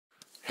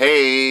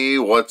Hey,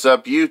 what's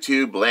up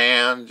YouTube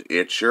land?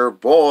 It's your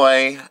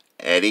boy,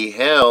 Eddie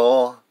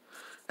Hill,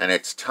 and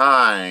it's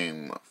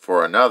time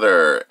for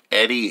another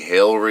Eddie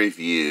Hill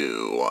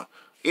review.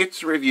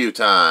 It's review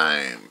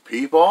time,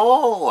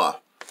 people!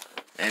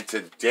 And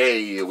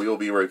today we will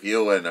be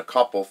reviewing a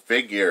couple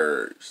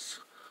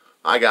figures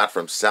I got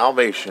from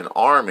Salvation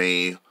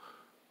Army,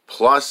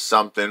 plus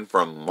something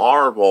from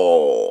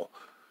Marvel,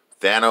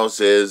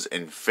 Thanos'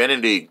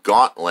 Infinity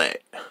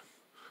Gauntlet.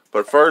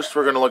 But first,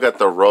 we're going to look at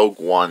the Rogue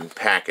One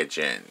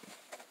packaging.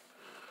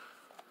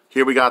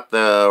 Here we got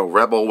the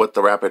Rebel with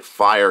the rapid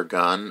fire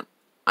gun.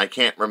 I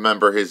can't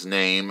remember his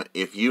name.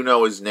 If you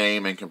know his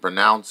name and can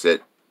pronounce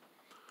it,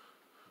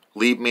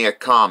 leave me a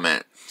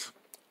comment.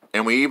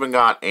 And we even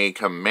got a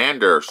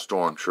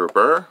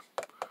Commander-Stormtrooper.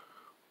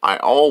 I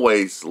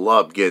always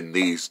love getting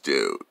these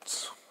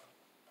dudes.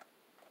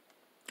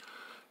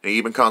 It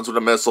even comes with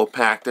a missile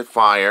pack that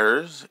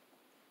fires.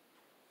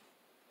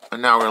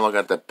 And now we're going to look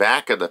at the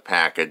back of the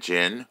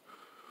packaging.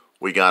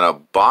 We got a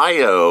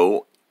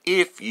bio,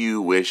 if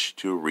you wish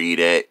to read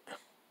it.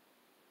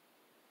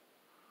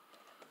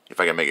 If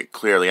I can make it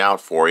clearly out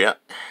for you.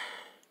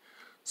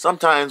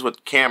 Sometimes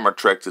with camera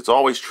tricks, it's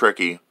always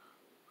tricky.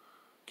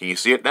 Can you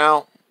see it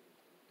now?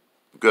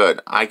 Good,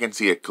 I can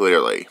see it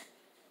clearly.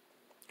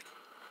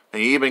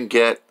 And you even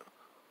get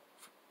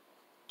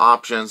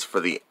options for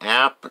the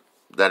app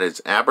that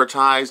is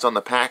advertised on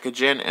the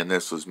packaging. And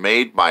this was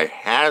made by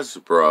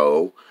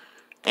Hasbro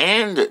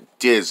and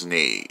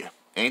Disney.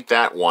 Ain't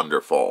that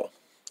wonderful?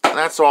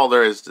 That's all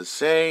there is to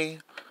say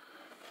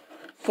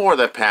for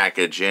the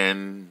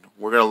packaging.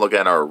 We're going to look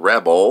at our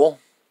Rebel.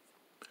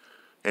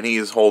 And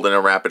he's holding a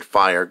rapid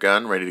fire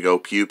gun, ready to go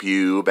pew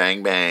pew,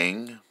 bang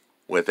bang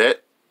with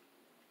it.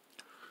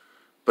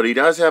 But he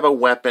does have a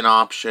weapon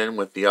option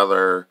with the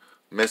other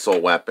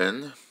missile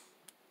weapon.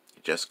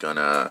 Just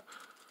gonna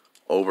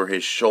over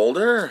his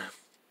shoulder.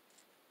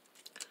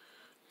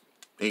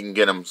 You can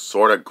get him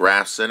sort of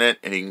grasping it,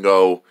 and he can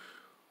go,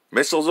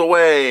 missiles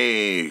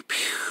away!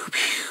 Pew,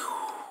 pew.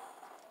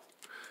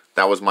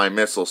 That was my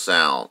missile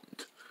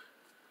sound.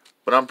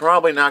 But I'm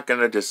probably not going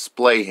to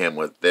display him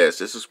with this.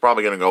 This is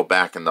probably going to go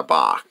back in the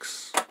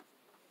box.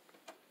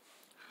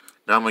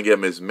 Now I'm going to give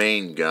him his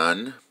main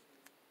gun.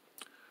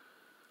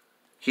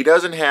 He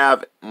doesn't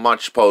have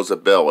much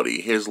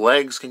posability. His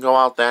legs can go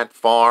out that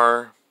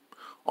far.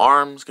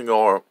 Arms can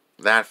go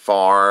that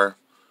far.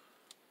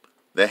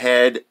 The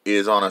head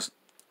is on a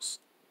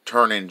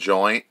turning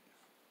joint.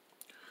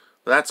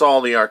 That's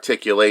all the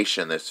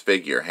articulation this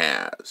figure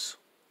has.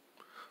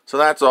 So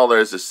that's all there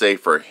is to say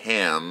for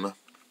him.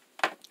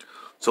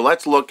 So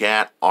let's look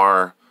at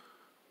our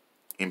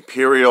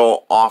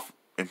Imperial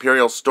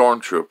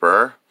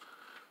Stormtrooper.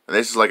 And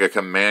this is like a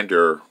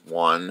Commander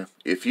one.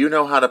 If you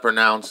know how to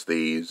pronounce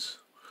these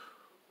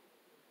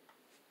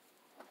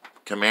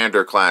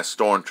Commander class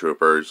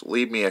Stormtroopers,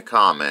 leave me a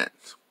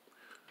comment.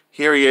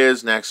 Here he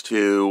is next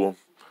to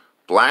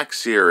Black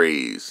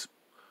Series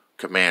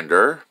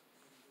Commander.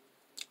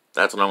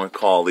 That's what I'm going to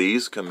call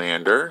these,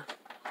 Commander.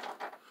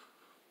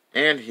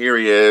 And here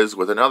he is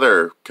with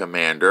another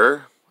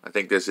Commander. I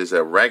think this is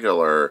a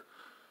regular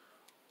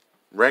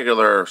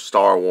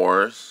Star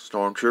Wars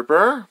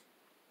Stormtrooper.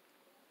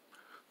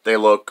 They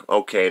look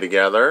okay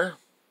together.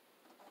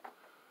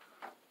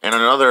 And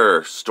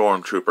another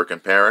Stormtrooper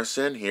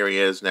comparison. Here he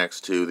is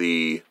next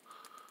to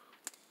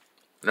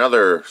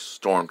another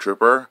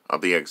Stormtrooper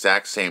of the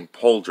exact same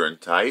pauldron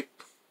type.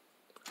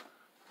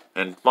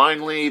 And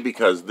finally,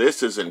 because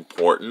this is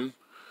important,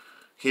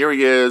 here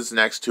he is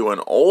next to an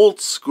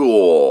old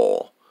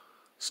school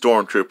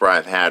Stormtrooper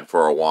I've had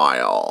for a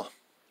while.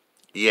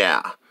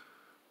 Yeah,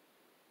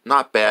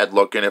 not bad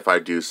looking if I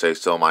do say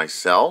so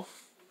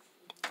myself.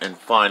 And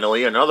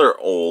finally, another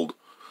old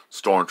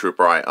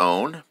Stormtrooper I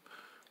own,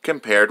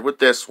 compared with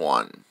this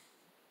one.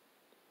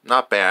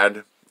 Not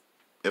bad,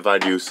 if I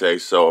do say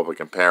so of a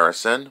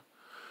comparison.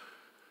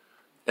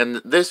 And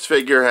this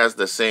figure has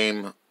the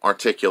same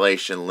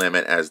articulation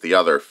limit as the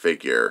other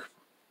figure.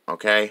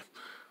 Okay?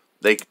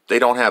 They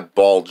don't have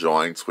ball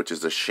joints, which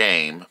is a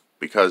shame,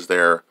 because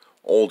they're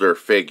older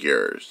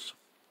figures.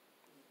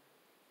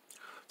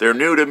 They're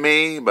new to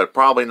me, but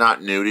probably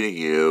not new to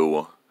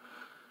you.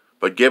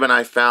 But given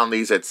I found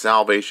these at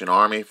Salvation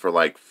Army for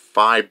like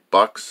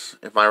 $5,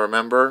 if I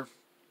remember,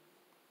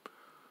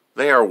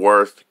 they are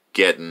worth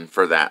getting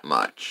for that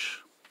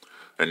much.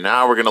 And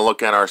now we're going to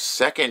look at our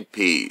second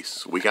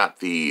piece. We got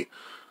the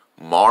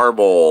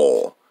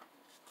Marvel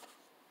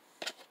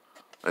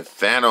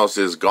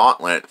Thanos'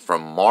 Gauntlet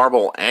from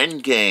Marvel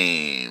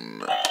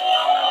Endgame.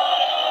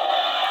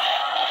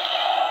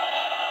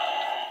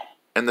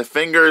 And the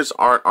fingers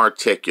aren't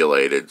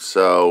articulated,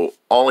 so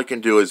all it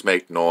can do is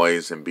make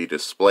noise and be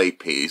display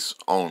piece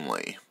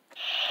only.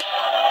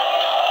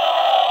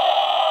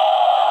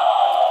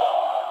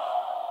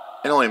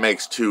 It only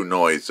makes 2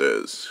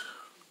 noises.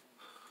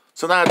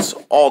 So that's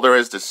all there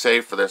is to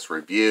say for this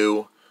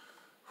review.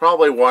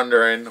 Probably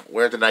wondering,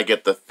 where did I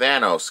get the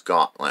Thanos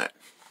Gauntlet?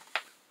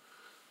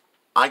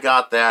 I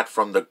got that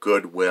from the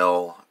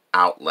Goodwill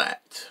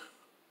outlet.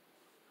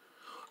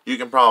 You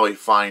can probably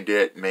find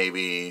it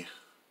maybe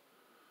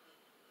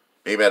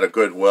at a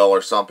Goodwill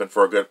or something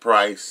for a good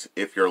price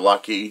if you're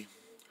lucky.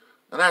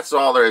 And that's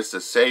all there is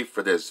to say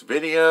for this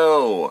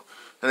video.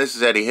 And this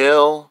is Eddie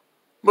Hill,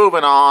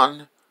 moving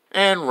on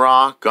and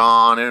rock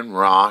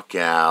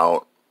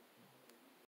out.